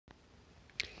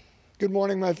Good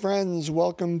morning, my friends.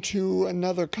 Welcome to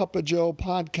another Cup of Joe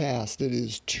podcast. It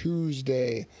is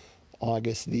Tuesday,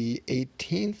 August the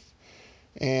 18th,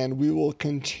 and we will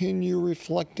continue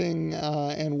reflecting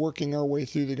and working our way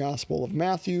through the Gospel of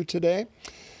Matthew today.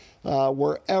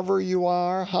 Wherever you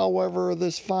are, however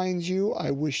this finds you,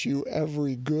 I wish you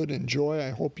every good and joy.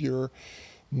 I hope your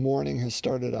morning has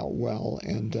started out well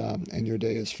and your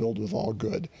day is filled with all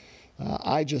good.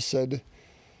 I just said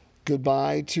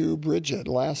goodbye to Bridget.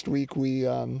 Last week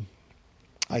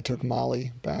I took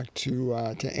Molly back to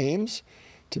Ames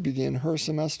to begin her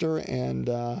semester, and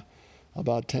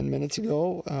about 10 minutes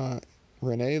ago,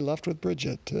 Renee left with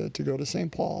Bridget to go to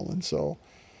St. Paul, and so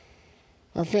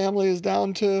our family is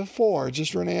down to 4,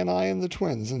 just Renee and I and the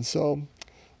twins, and so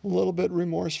a little bit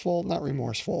not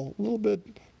remorseful, a little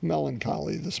bit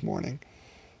melancholy this morning,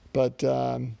 but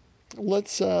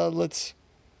let's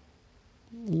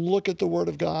look at the Word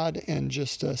of God and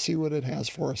just see what it has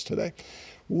for us today.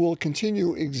 We'll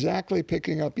continue exactly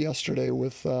picking up yesterday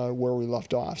with where we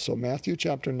left off. So Matthew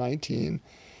chapter 19,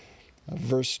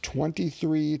 verse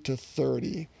 23 to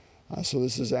 30. So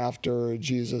this is after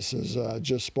Jesus has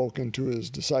just spoken to his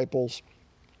disciples.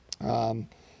 And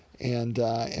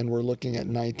we're looking at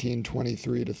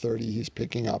 19:23 to 30. He's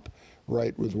picking up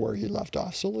right with where he left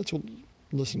off. So let's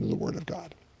listen to the Word of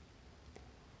God.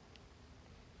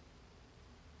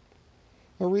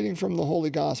 A reading from the Holy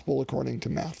Gospel according to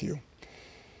Matthew.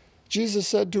 Jesus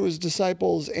said to his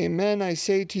disciples, "Amen, I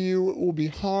say to you, it will be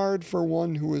hard for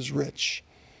one who is rich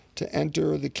to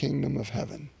enter the kingdom of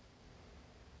heaven.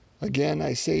 Again,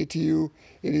 I say to you,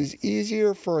 it is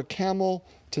easier for a camel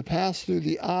to pass through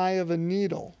the eye of a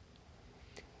needle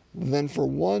than for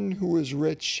one who is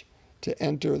rich to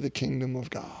enter the kingdom of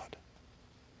God."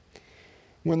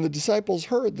 When the disciples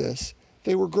heard this,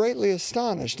 they were greatly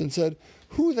astonished and said,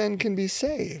 "Who then can be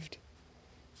saved?"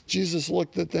 Jesus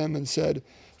looked at them and said,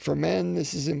 "For men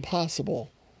this is impossible,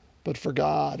 but for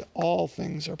God all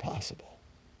things are possible."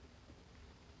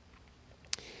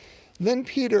 Then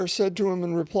Peter said to him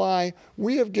in reply,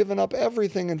 "We have given up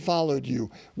everything and followed you.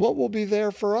 What will be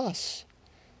there for us?"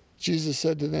 Jesus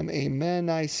said to them, "Amen,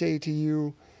 I say to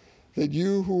you, that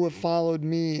you who have followed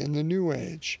me in the new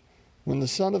age, when the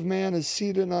Son of Man is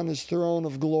seated on his throne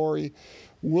of glory,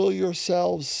 will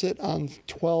yourselves sit on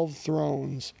 12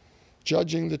 thrones,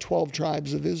 judging the 12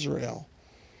 tribes of Israel.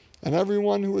 And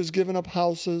everyone who has given up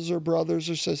houses or brothers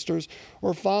or sisters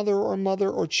or father or mother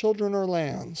or children or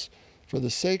lands for the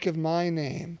sake of my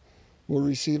name will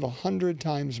receive 100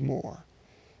 times more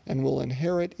and will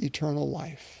inherit eternal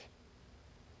life.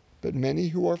 But many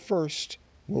who are first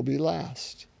will be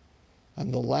last,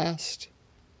 and the last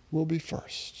will be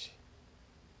first."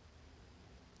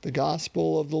 The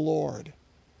Gospel of the Lord.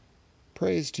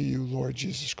 Praise to you, Lord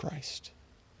Jesus Christ.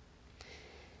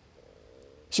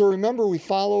 So remember, we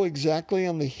follow exactly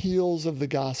on the heels of the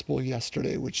gospel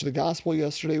yesterday, which the gospel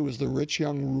yesterday was the rich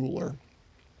young ruler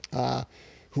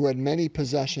who had many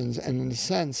possessions and in a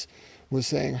sense was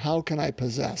saying, how can I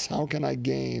possess? How can I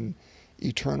gain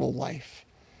eternal life?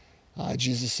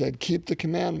 Jesus said, keep the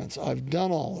commandments. I've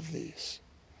done all of these.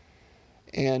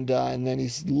 And then he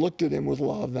looked at him with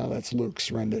love. Now that's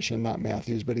Luke's rendition, not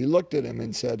Matthew's. But he looked at him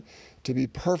and said, to be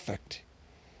perfect,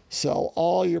 sell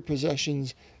all your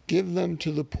possessions, give them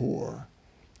to the poor,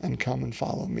 and come and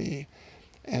follow me.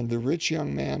 And the rich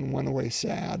young man went away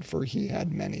sad, for he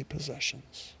had many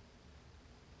possessions.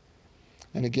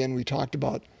 And again, we talked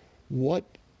about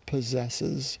what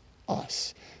possesses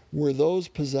us. Were those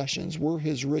possessions, were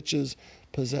his riches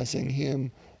possessing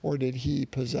him, or did he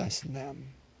possess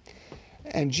them?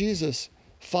 And Jesus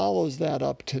follows that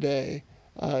up today,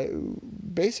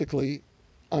 basically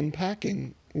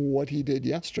unpacking what he did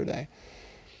yesterday.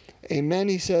 Amen,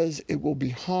 he says, it will be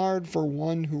hard for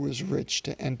one who is rich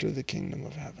to enter the kingdom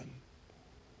of heaven.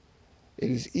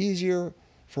 It is easier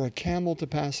for a camel to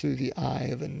pass through the eye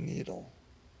of a needle.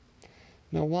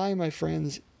 Now, why, my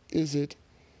friends, is it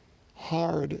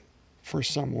hard for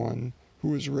someone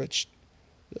who is rich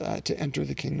to enter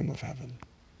the kingdom of heaven?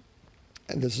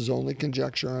 And this is only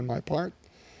conjecture on my part.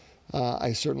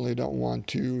 I certainly don't want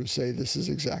to say this is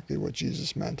exactly what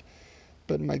Jesus meant.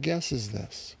 But my guess is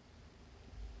this.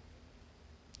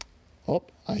 Oh,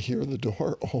 I hear the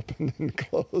door open and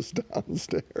close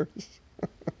downstairs.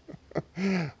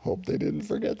 Hope they didn't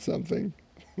forget something.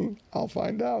 I'll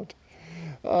find out.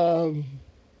 So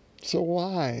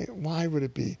why? Why would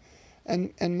it be?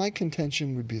 And my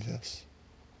contention would be this.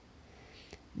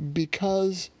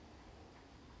 Because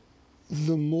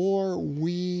the more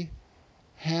we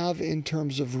have in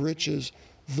terms of riches,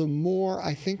 the more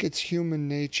I think it's human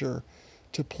nature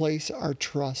to place our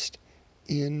trust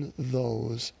in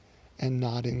those and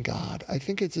not in God. I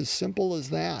think it's as simple as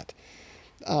that.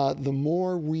 The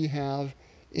more we have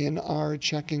in our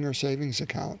checking or savings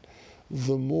account,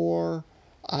 the more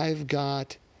I've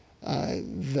got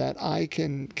that I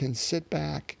can sit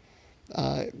back,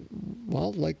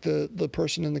 like the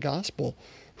person in the gospel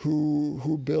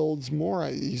who builds more.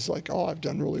 He's like, oh, I've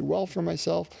done really well for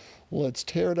myself. Let's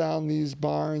tear down these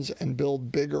barns and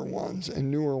build bigger ones and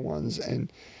newer ones.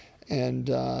 And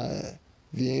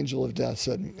the angel of death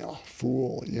said, oh,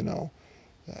 fool,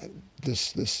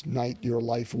 this night your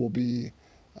life will be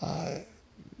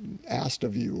asked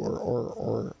of you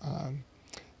or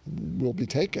will be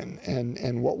taken,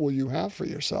 and what will you have for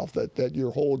yourself? That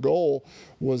your whole goal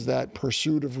was that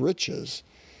pursuit of riches.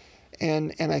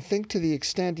 And I think to the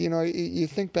extent, you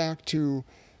think back to,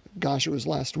 gosh, it was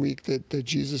last week that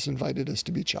Jesus invited us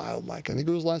to be childlike. I think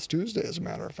it was last Tuesday, as a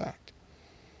matter of fact,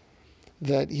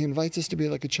 that he invites us to be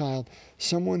like a child,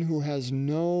 someone who has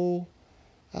no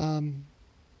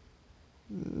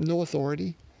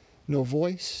authority, no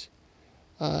voice,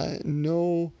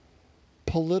 no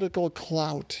political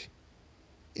clout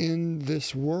in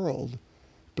this world,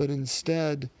 but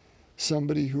instead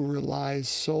somebody who relies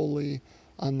solely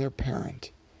on their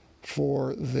parent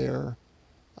for their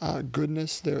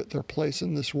goodness, their place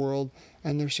in this world,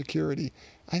 and their security.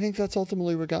 I think that's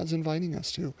ultimately what God's inviting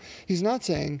us to. He's not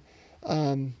saying,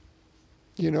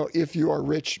 if you are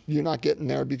rich, you're not getting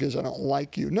there because I don't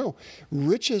like you. No,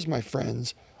 riches, my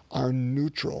friends, are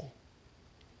neutral.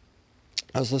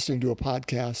 I was listening to a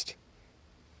podcast,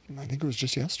 I think it was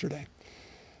just yesterday,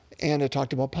 and it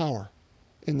talked about power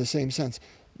in the same sense.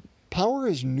 Power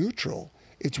is neutral.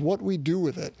 It's what we do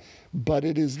with it. But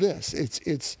it is this.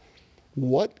 It's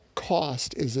what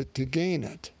cost is it to gain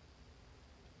it?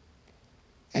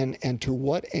 And to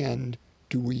what end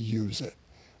do we use it?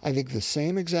 I think the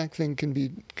same exact thing can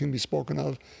be spoken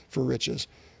of for riches.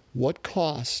 What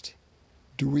cost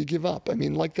do we give up? I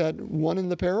mean, like that one in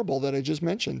the parable that I just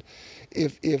mentioned.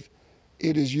 If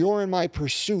it is your and my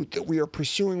pursuit that we are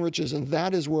pursuing riches, and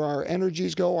that is where our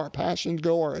energies go, our passions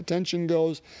go, our attention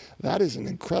goes, that is an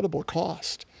incredible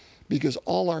cost, because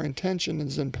all our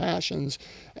intentions and passions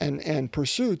and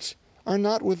pursuits are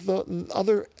not with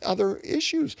the other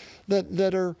issues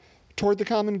that are toward the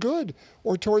common good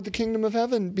or toward the kingdom of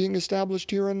heaven being established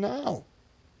here and now.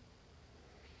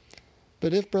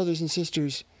 But if, brothers and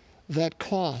sisters, that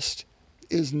cost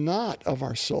is not of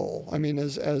our soul, I mean,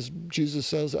 as Jesus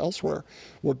says elsewhere,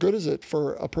 what good is it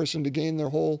for a person to gain the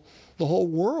whole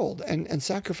world and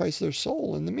sacrifice their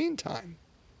soul in the meantime?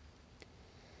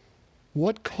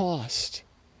 What cost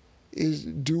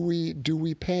do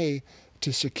we pay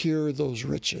to secure those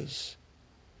riches?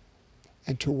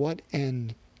 And to what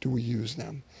end do we use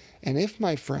them? And if,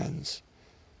 my friends,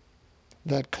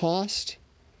 that cost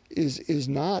is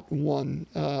not one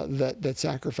that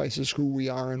sacrifices who we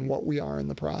are and what we are in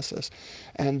the process,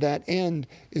 and that end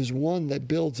is one that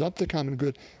builds up the common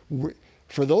good,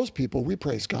 for those people, we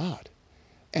praise God.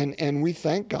 And we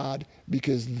thank God,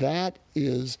 because that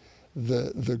is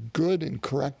the good and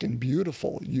correct and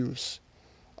beautiful use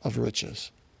of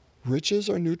riches. Riches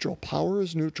are neutral. Power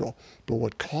is neutral. But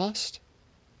what cost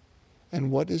and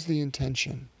what is the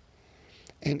intention?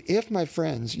 And if, my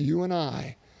friends, you and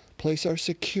I place our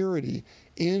security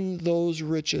in those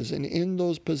riches and in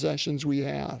those possessions we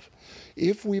have,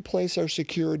 if we place our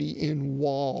security in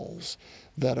walls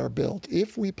that are built,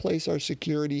 if we place our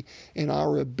security in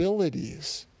our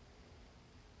abilities,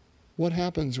 what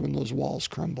happens when those walls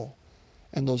crumble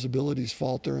and those abilities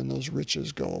falter and those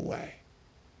riches go away?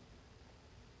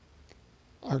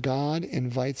 Our God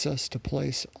invites us to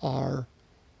place our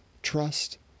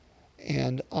trust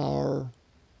and our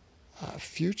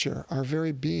future, our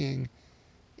very being,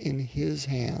 in His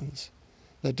hands.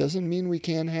 That doesn't mean we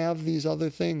can't have these other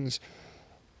things.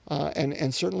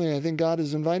 And certainly I think God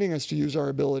is inviting us to use our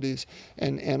abilities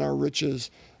and our riches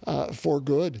for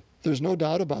good. There's no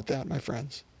doubt about that, my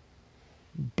friends.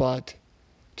 But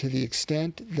to the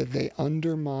extent that they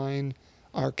undermine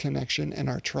our connection and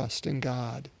our trust in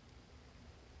God,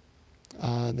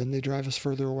 then they drive us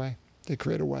further away. They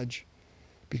create a wedge.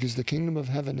 Because the kingdom of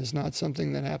heaven is not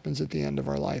something that happens at the end of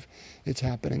our life. It's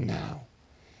happening now.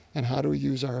 And how do we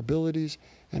use our abilities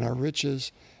and our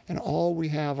riches and all we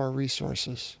have, our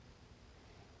resources,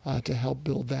 to help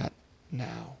build that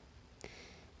now?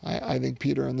 I think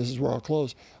Peter, and this is where I'll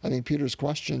close, I think Peter's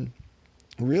question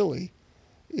really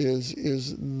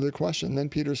is the question. Then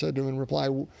Peter said to him in reply,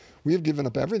 we have given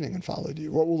up everything and followed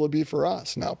you. What will it be for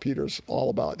us? Now Peter's all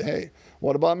about, hey,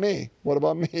 what about me? What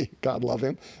about me? God love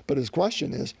him. But his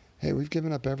question is, hey, we've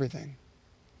given up everything.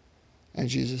 And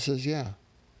Jesus says, yeah.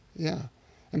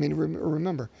 I mean,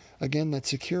 remember, again, that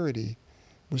security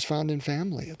was found in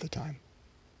family at the time,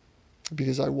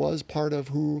 because I was part of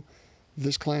who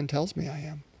this clan tells me I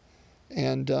am.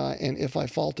 And if I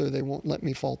falter, they won't let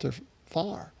me falter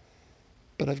far.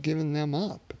 But I've given them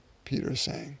up, Peter's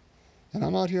saying. And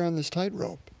I'm out here on this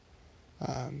tightrope.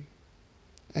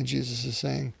 And Jesus is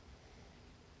saying,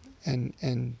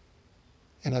 and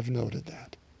I've noted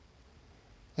that.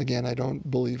 Again, I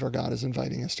don't believe our God is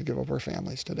inviting us to give up our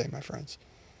families today, my friends.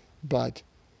 But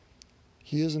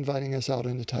he is inviting us out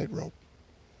into tightrope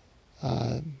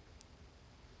to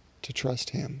trust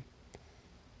him.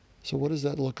 So what does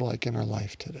that look like in our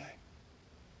life today?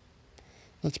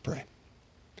 Let's pray.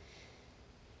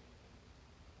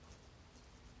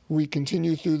 We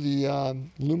continue through the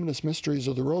luminous mysteries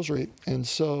of the Rosary, and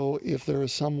so if there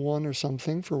is someone or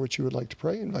something for which you would like to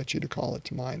pray, I invite you to call it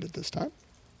to mind at this time.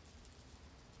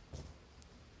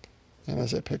 And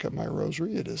as I pick up my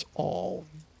rosary, it is all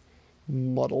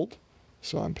muddled,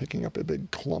 so I'm picking up a big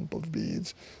clump of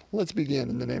beads. Let's begin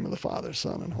in the name of the Father,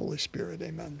 Son, and Holy Spirit.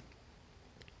 Amen.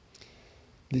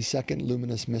 The second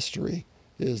luminous mystery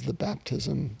is the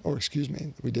baptism,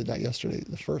 we did that yesterday.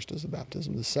 The first is the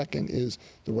baptism. The second is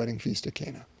the wedding feast at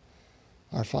Cana.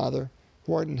 Our Father,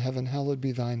 who art in heaven, hallowed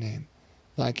be thy name.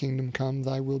 Thy kingdom come,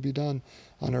 thy will be done,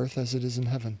 on earth as it is in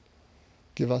heaven.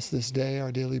 Give us this day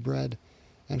our daily bread,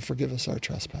 and forgive us our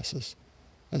trespasses,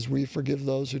 as we forgive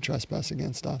those who trespass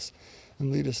against us.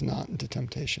 And lead us not into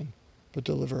temptation, but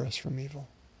deliver us from evil.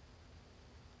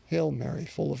 Hail Mary,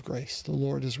 full of grace, the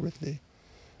Lord is with thee.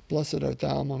 Blessed art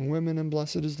thou among women, and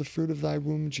blessed is the fruit of thy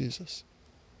womb, Jesus.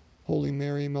 Holy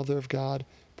Mary, Mother of God,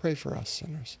 pray for us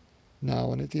sinners,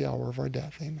 now and at the hour of our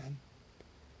death. Amen.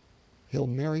 Hail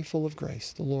Mary, full of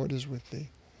grace, the Lord is with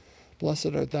thee. Blessed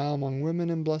art thou among women,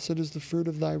 and blessed is the fruit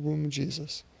of thy womb,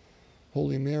 Jesus.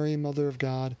 Holy Mary, Mother of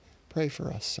God, pray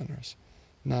for us sinners,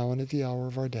 now and at the hour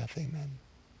of our death. Amen.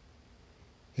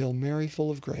 Hail Mary,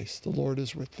 full of grace, the Lord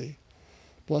is with thee.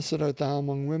 Blessed art thou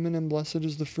among women, and blessed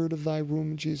is the fruit of thy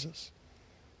womb, Jesus.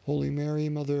 Holy Mary,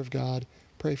 Mother of God,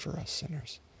 pray for us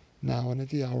sinners, now and at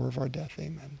the hour of our death.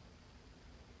 Amen.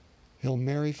 Hail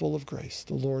Mary, full of grace,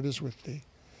 the Lord is with thee.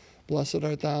 Blessed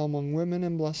art thou among women,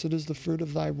 and blessed is the fruit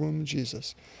of thy womb,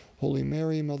 Jesus. Holy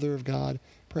Mary, Mother of God,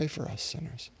 pray for us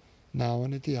sinners, now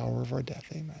and at the hour of our death.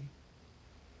 Amen.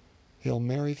 Hail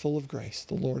Mary, full of grace,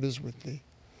 the Lord is with thee.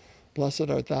 Blessed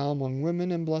art thou among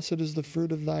women, and blessed is the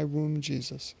fruit of thy womb,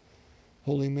 Jesus.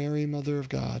 Holy Mary, Mother of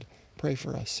God, pray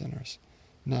for us sinners,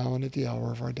 now and at the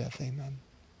hour of our death. Amen.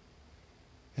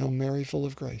 Hail Mary, full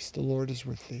of grace, the Lord is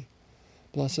with thee.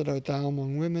 Blessed art thou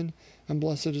among women, and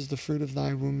blessed is the fruit of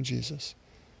thy womb, Jesus.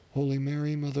 Holy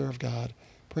Mary, Mother of God,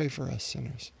 pray for us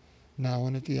sinners, now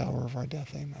and at the hour of our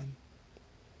death. Amen.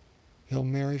 Hail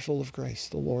Mary, full of grace,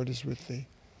 the Lord is with thee.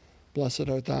 Blessed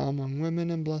art thou among women,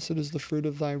 and blessed is the fruit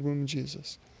of thy womb,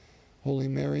 Jesus. Holy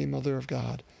Mary, Mother of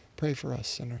God, pray for us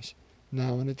sinners,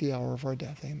 now and at the hour of our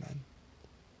death. Amen.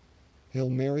 Hail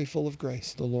Mary, full of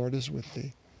grace, the Lord is with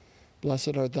thee.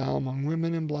 Blessed art thou among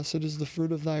women, and blessed is the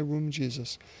fruit of thy womb,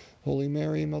 Jesus. Holy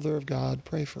Mary, Mother of God,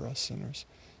 pray for us sinners,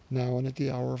 now and at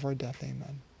the hour of our death.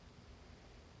 Amen.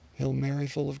 Hail Mary,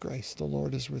 full of grace, the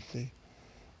Lord is with thee.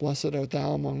 Blessed art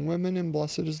thou among women, and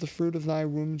blessed is the fruit of thy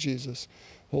womb, Jesus.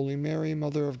 Holy Mary,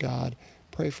 Mother of God,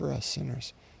 pray for us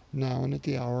sinners, now and at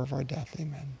the hour of our death.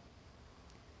 Amen.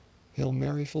 Hail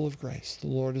Mary, full of grace, the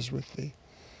Lord is with thee.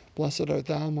 Blessed art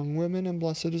thou among women, and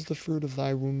blessed is the fruit of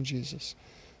thy womb, Jesus.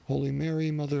 Holy Mary,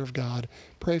 Mother of God,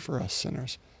 pray for us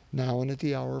sinners, now and at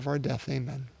the hour of our death.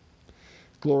 Amen.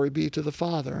 Glory be to the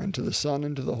Father, and to the Son,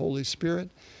 and to the Holy Spirit,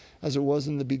 as it was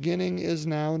in the beginning, is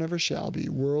now, and ever shall be,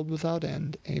 world without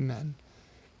end. Amen.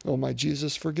 O my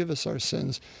Jesus, forgive us our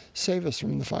sins, save us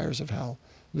from the fires of hell,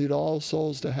 lead all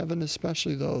souls to heaven,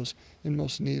 especially those in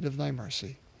most need of thy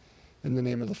mercy. In the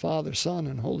name of the Father, Son,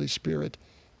 and Holy Spirit.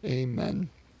 Amen.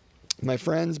 My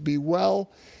friends, be well,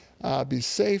 be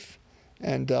safe,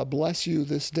 and bless you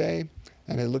this day,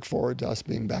 and I look forward to us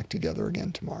being back together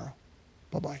again tomorrow.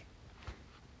 Bye-bye.